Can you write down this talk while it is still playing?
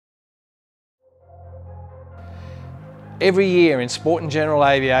Every year in sport and general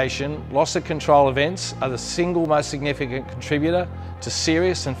aviation, loss of control events are the single most significant contributor to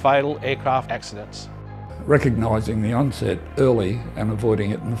serious and fatal aircraft accidents. Recognising the onset early and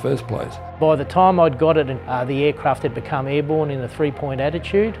avoiding it in the first place. By the time I'd got it, the aircraft had become airborne in a 3-point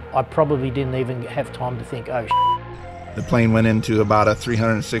attitude. I probably didn't even have time to think, oh shit. The plane went into about a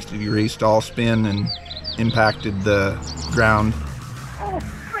 360-degree stall spin and impacted the ground.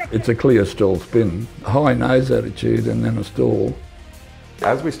 It's a clear stall spin, high nose attitude and then a stall.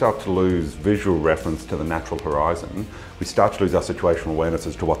 As we start to lose visual reference to the natural horizon, we start to lose our situational awareness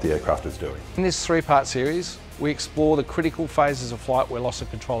as to what the aircraft is doing. In this 3-part series, we explore the critical phases of flight where loss of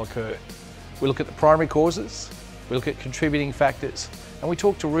control occur. We look at the primary causes, we look at contributing factors, and we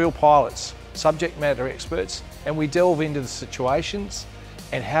talk to real pilots, subject matter experts, and we delve into the situations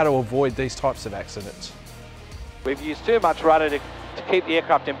and how to avoid these types of accidents. We've used too much rudder to keep the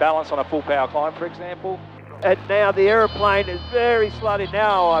aircraft in balance on a full power climb, for example. And now the aeroplane is very slowly.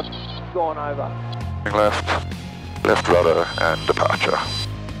 Now I've gone over. Left rudder and departure.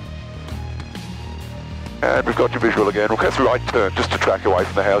 And we've got your visual again. We'll go through right turn just to track away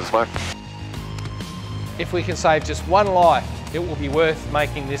from the houses, mate. If we can save just one life, it will be worth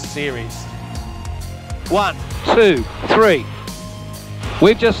making this series. 1, 2, 3.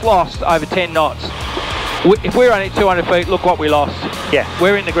 We've just lost over 10 knots. If we're only 200 feet, look what we lost. Yeah.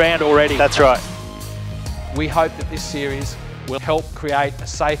 We're in the ground already. That's right. We hope that this series will help create a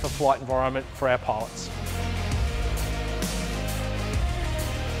safer flight environment for our pilots.